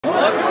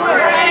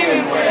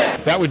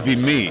That would be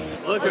me.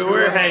 Look who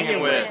we're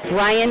hanging with.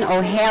 Ryan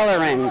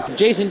O'Halloran.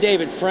 Jason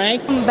David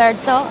Frank.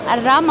 Humberto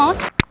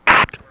Ramos.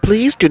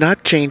 Please do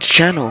not change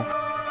channel.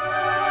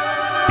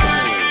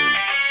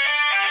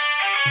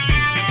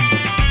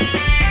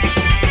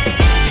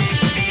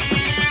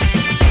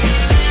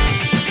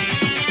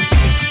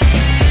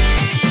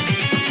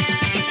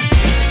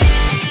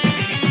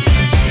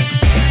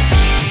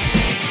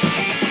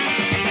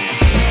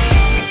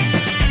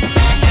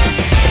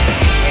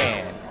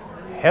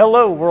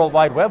 Hello, World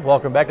Wide Web.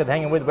 Welcome back to the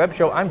Hangin' With Web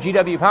Show. I'm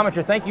GW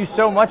Pomichter. Thank you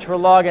so much for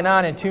logging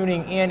on and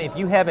tuning in. If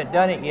you haven't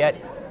done it yet,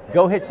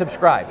 go hit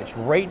subscribe. It's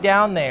right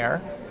down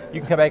there. You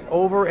can come back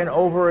over and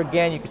over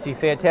again. You can see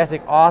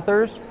fantastic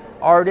authors,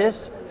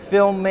 artists,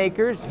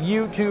 filmmakers,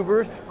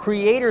 YouTubers,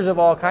 creators of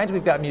all kinds.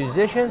 We've got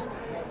musicians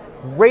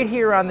right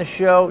here on the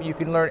show. You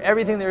can learn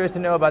everything there is to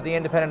know about the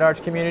independent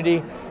arts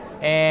community,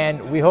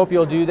 and we hope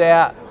you'll do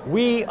that.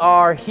 We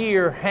are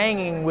here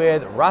hanging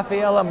with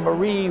Raffaela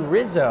Marie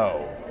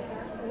Rizzo.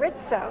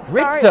 Rizzo.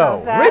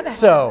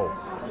 Rizzo.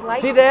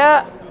 Like, see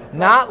that?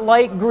 Not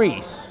like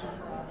Greece.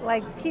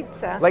 Like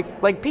pizza.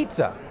 Like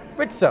pizza.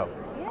 Rizzo.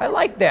 Yeah. I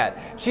like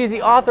that. She's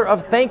the author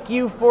of Thank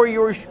You for the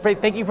Shoes.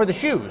 Thank you for the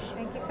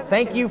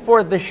Thank you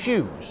for the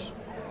Shoes.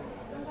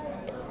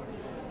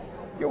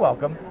 You're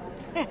welcome.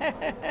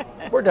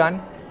 We're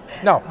done.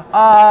 No.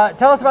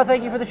 Tell us about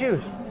Thank You for the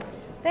Shoes.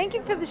 Thank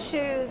You for the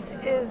Shoes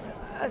is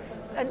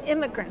an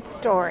immigrant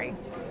story.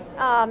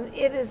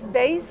 It is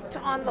based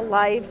on the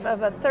life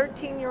of a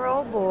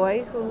 13-year-old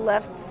boy who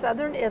left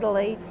southern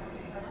Italy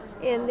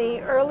in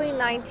the early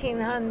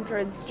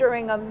 1900s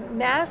during a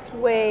mass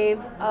wave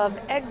of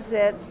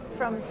exit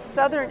from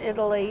southern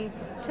Italy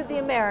to the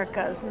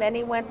Americas.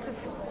 Many went to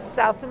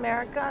South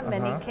America,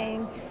 many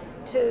came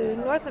to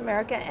North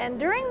America, and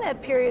during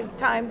that period of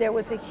time there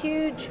was a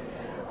huge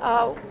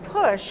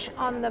push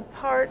on the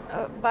part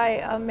by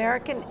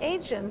American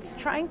agents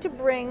trying to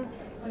bring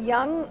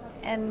young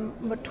and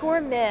mature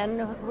men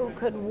who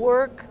could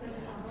work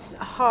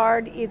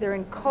hard either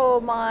in coal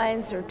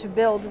mines or to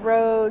build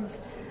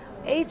roads.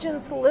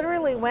 Agents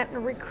literally went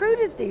and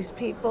recruited these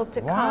people to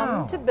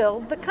come to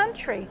build the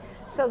country.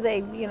 So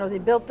they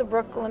built the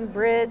Brooklyn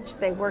Bridge,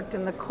 they worked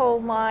in the coal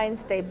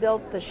mines, they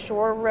built the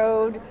shore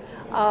road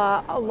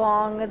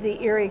along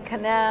the Erie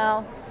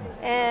Canal.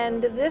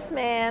 And this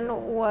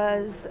man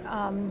was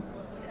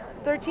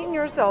 13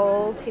 years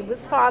old, he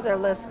was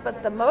fatherless,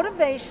 but the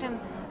motivation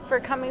for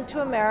coming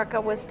to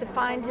America was to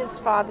find his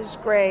father's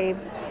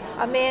grave,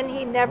 a man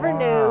he never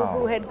knew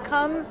who had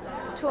come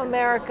to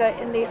America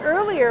in the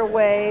earlier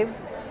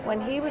wave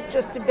when he was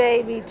just a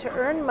baby to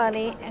earn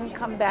money and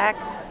come back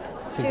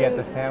to get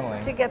the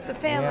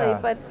family. Yeah.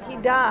 But he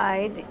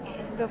died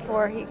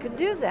before he could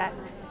do that.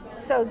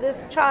 So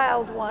this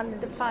child wanted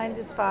to find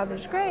his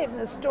father's grave, and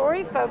the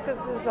story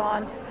focuses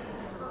on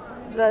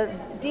the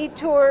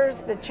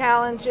detours, the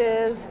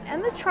challenges,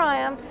 and the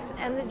triumphs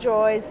and the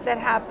joys that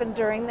happened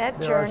during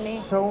that journey. There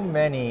are so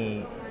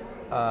many,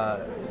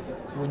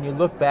 when you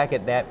look back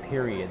at that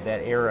period,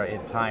 that era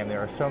in time,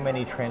 there are so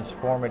many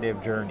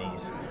transformative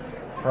journeys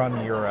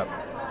from Europe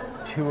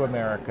to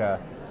America,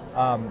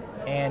 and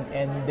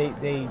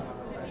they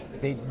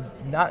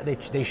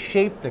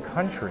shaped the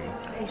country.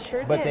 They sure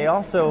did. But they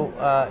also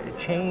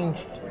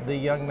changed the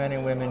young men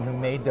and women who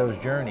made those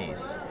journeys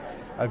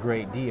a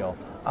great deal.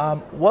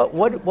 What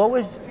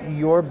was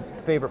your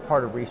favorite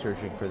part of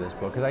researching for this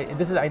book?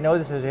 Because I know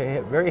this is a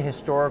very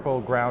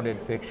historical, grounded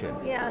fiction.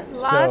 Yeah,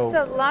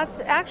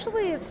 lots.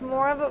 Actually, it's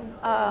more of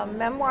a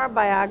memoir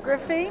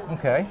biography.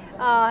 Okay.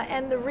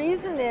 And the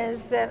reason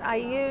is that I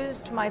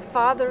used my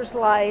father's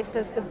life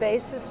as the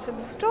basis for the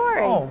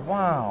story. Oh,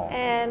 wow.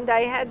 And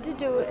I had to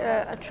do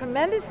a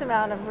tremendous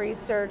amount of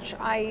research.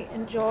 I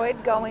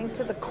enjoyed going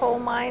to the coal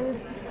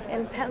mines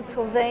in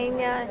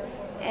Pennsylvania,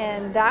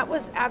 and that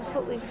was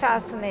absolutely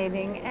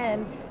fascinating.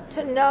 And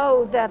to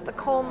know that the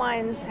coal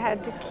mines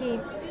had to keep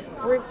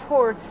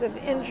reports of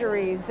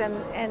injuries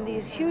and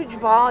these huge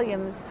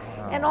volumes,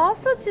 and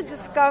also to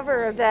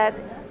discover that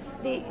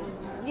we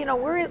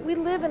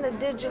live in a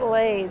digital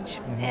age,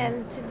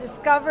 and to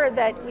discover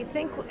that we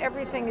think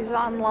everything is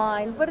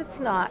online, but it's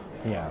not.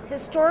 Yeah.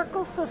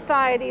 Historical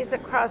societies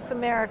across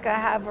America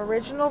have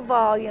original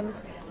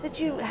volumes that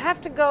you have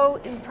to go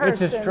in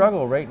person. It's a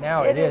struggle right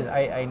now. It is.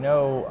 I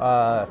know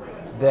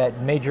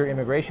that major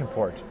immigration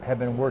ports have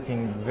been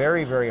working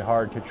very, very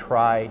hard to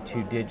try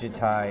to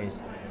digitize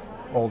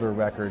older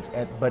records,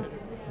 but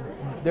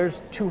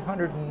there's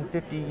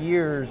 250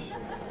 years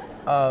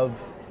of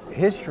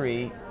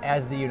history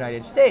as the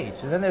United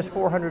States, and then there's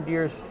 400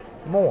 years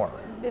more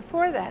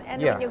before that.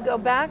 And when you go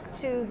back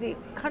to the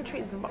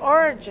countries of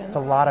origin, it's a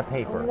lot of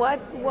paper.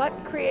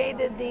 What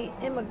created the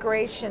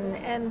immigration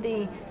and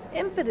the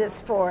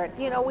impetus for it?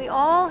 We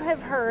all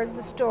have heard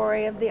the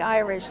story of the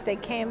Irish. They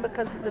came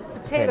because of the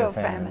potato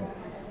famine.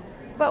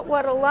 But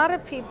what a lot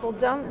of people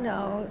don't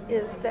know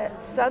is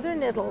that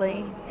southern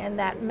Italy and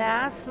that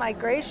mass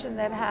migration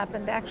that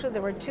happened, actually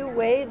there were two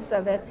waves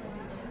of it,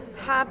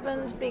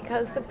 happened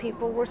because the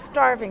people were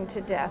starving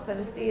to death. And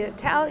as the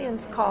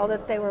Italians called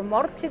it, they were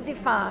morti di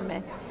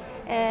fame.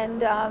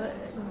 And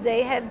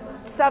they had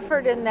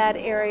suffered in that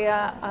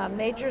area a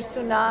major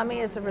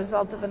tsunami as a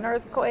result of an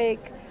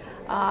earthquake.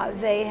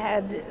 They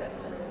had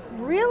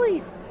really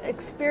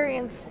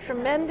experienced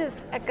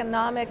tremendous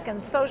economic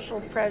and social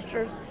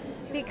pressures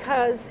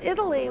because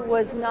Italy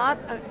was not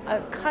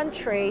a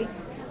country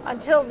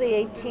until the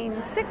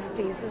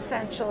 1860s,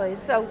 essentially.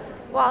 So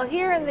while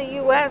here in the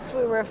U.S.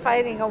 we were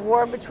fighting a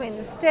war between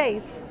the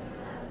states,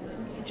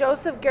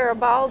 Joseph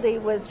Garibaldi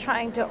was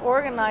trying to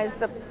organize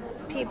the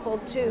people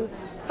to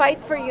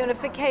fight for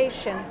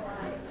unification.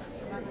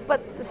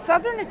 But the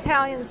Southern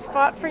Italians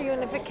fought for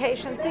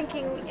unification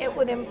thinking it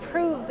would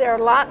improve their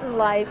lot in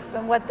life,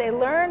 and what they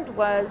learned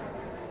was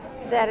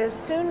that as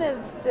soon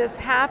as this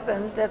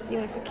happened, that the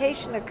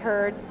unification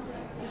occurred,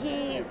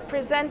 he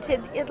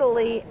presented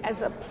Italy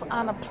as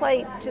on a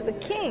plate to the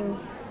king,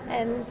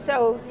 and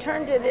so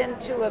turned it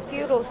into a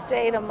feudal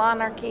state, a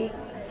monarchy,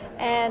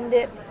 and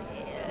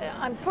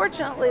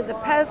unfortunately the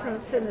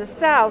peasants in the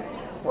South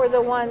were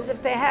the ones,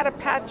 if they had a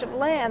patch of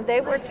land,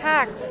 they were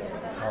taxed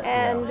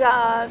and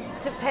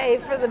to pay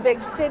for the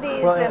big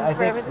cities and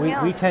for everything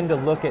else. We tend to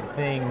look at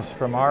things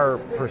from our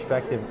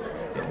perspective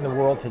in the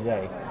world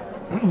today,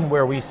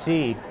 where we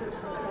see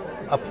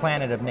a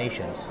planet of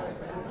nations,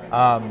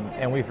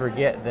 and we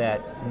forget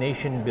that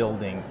nation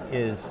building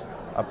is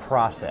a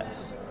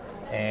process.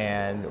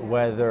 And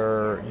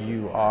whether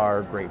you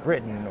are Great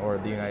Britain or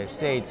the United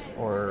States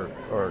or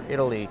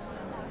Italy,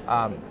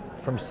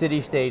 from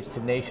city-states to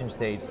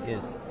nation-states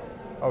is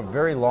a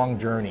very long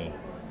journey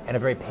and a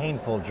very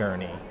painful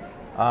journey.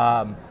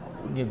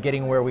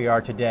 Getting where we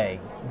are today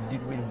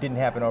didn't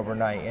happen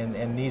overnight,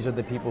 and these are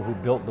the people who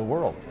built the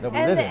world that we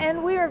live in.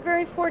 And we are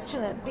very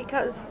fortunate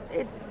because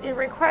it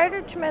required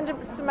a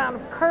tremendous amount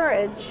of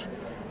courage,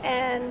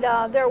 and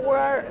there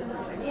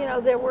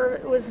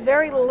was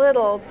very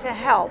little to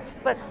help,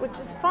 but which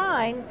is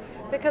fine,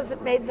 because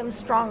it made them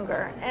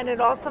stronger, and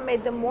it also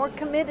made them more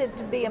committed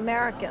to be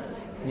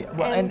Americans. Yeah,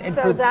 well, and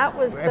so that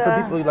was and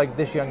for people like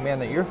this young man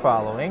that you're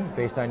following,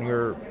 based on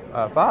your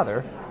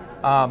father,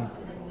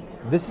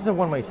 this is a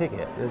one-way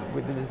ticket.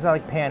 It's not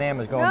like Pan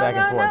Am is going back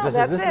and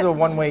forth. This is a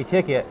one-way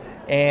ticket,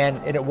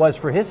 and it was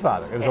for his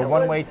father. It was a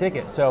one-way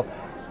ticket. So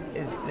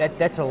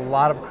that's a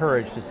lot of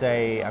courage to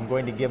say, I'm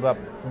going to give up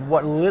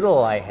what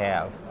little I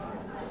have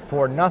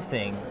for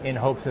nothing in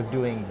hopes of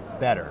doing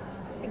better.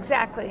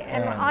 Exactly,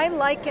 and I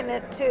liken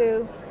it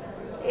to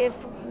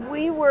if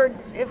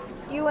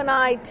you and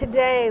I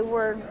today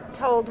were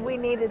told we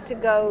needed to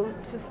go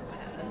to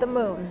the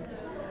moon,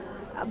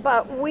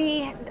 but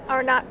we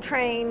are not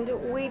trained,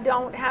 we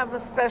don't have a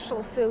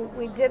special suit,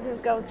 we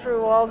didn't go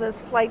through all this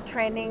flight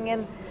training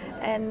and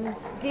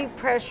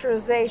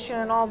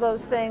depressurization and all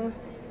those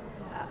things.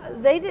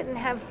 They didn't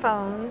have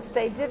phones,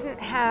 they didn't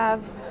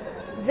have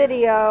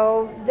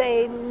video,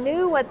 they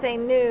knew what they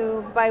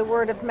knew by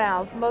word of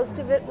mouth, most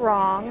of it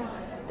wrong.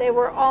 They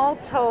were all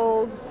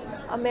told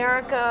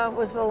America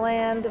was the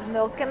land of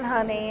milk and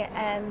honey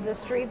and the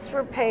streets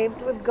were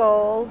paved with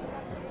gold,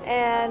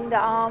 and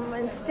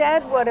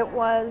instead what it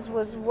was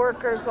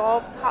workers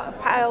all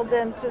piled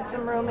into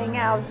some rooming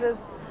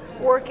houses,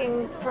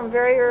 working from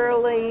very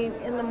early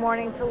in the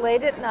morning to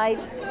late at night,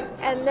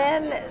 and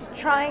then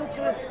trying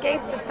to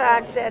escape the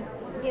fact that,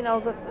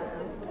 the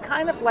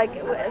kind of like,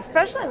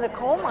 especially in the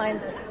coal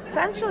mines,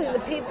 essentially the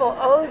people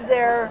owed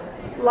their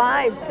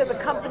lives to the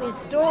company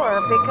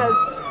store because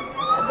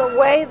the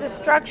way the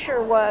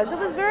structure was, it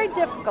was very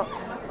difficult.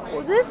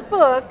 Well, this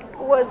book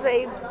was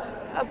a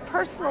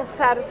personal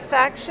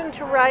satisfaction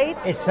to write.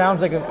 It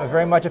sounds like a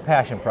very much a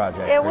passion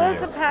project. It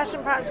was a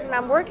passion project, and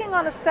I'm working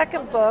on a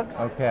second book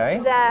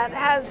that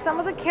has some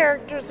of the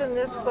characters in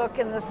this book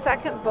in the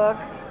second book,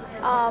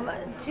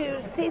 to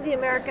see the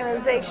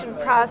Americanization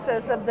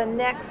process of the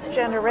next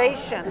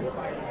generation,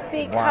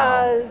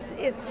 because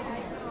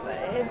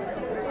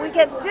we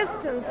get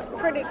distanced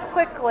pretty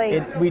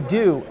quickly. We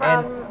do,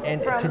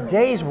 and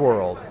today's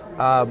world,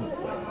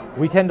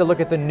 we tend to look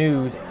at the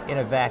news in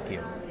a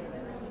vacuum,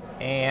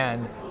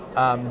 and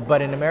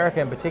but in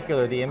America in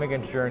particular, the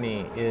immigrant's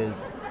journey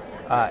is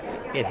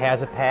it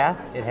has a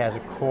path, it has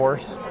a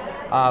course.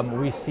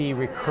 We see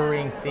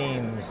recurring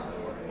themes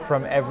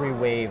from every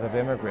wave of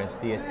immigrants,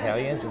 the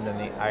Italians and then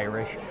the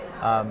Irish,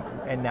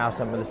 and now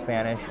some of the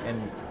Spanish,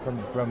 and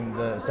from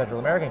the Central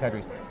American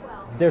countries.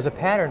 There's a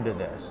pattern to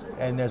this,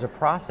 and there's a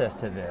process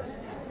to this,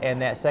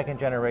 and that second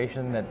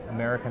generation that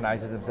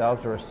Americanizes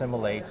themselves or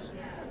assimilates,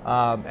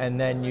 and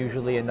then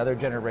usually another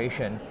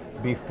generation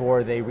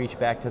before they reach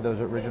back to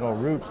those original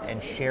roots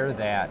and share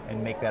that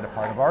and make that a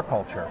part of our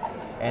culture.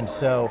 And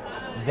so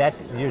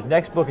your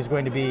next book is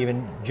going to be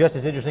even just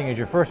as interesting as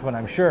your first one,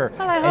 I'm sure.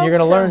 Well, and you're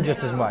going to learn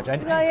just as much.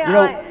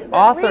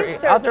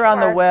 Authors out there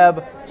on the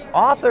web,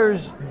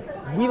 authors,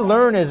 we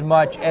learn as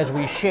much as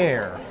we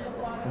share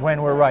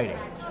when we're writing.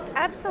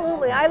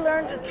 Absolutely. I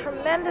learned a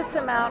tremendous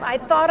amount. I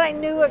thought I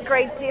knew a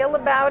great deal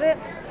about it,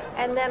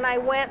 and then I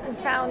went and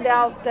found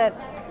out that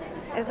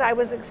as I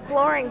was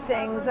exploring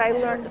things,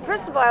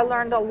 first of all, I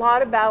learned a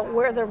lot about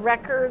where the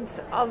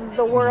records of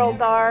the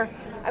world are,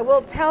 I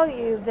will tell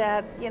you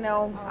that,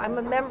 I'm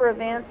a member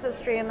of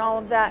Ancestry and all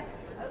of that,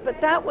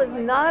 but that was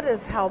not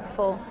as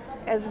helpful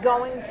as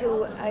going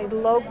to a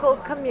local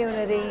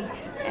community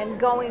and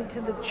going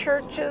to the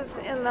churches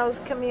in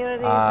those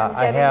communities and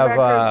getting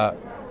records.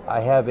 I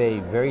have a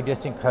very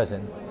distant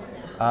cousin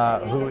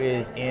who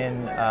is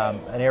in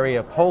an area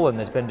of Poland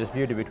that's been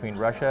disputed between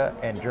Russia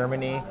and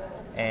Germany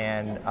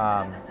and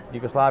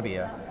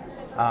Yugoslavia,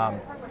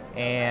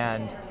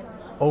 and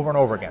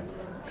over again.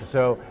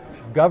 So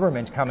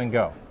governments come and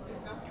go.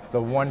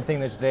 The one thing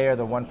that's there,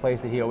 the one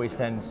place that he always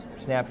sends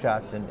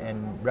snapshots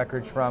and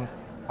records from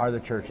are the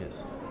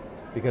churches,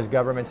 because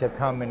governments have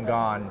come and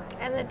gone,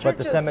 and the but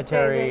the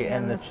cemetery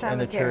and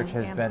the church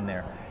has been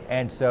there.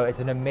 And so it's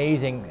an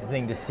amazing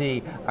thing to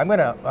see. I'm going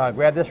to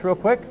grab this real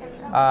quick.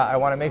 I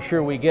want to make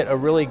sure we get a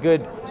really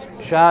good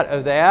shot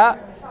of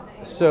that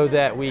so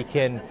that we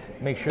can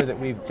make sure that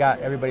we've got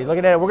everybody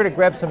looking at it. We're going to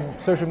grab some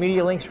social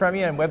media links from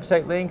you and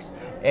website links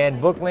and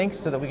book links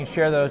so that we can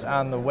share those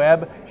on the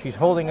web. She's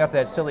holding up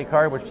that silly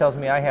card, which tells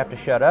me I have to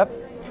shut up.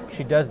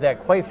 She does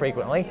that quite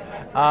frequently.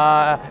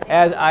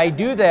 As I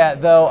do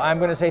that, though, I'm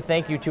going to say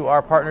thank you to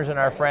our partners and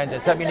our friends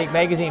at Something Unique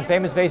Magazine,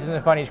 Famous Faces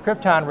and Funnies,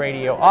 Krypton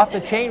Radio, Off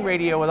the Chain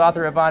Radio with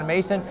author Yvonne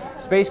Mason,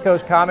 Space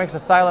Coast Comics,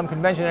 Asylum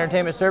Convention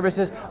Entertainment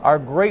Services, our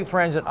great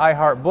friends at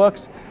iHeart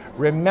Books.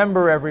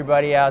 Remember,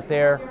 everybody out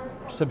there,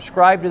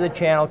 subscribe to the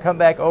channel, come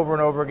back over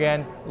and over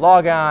again,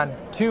 log on,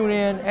 tune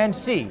in, and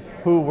see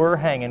who we're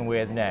hanging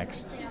with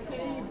next.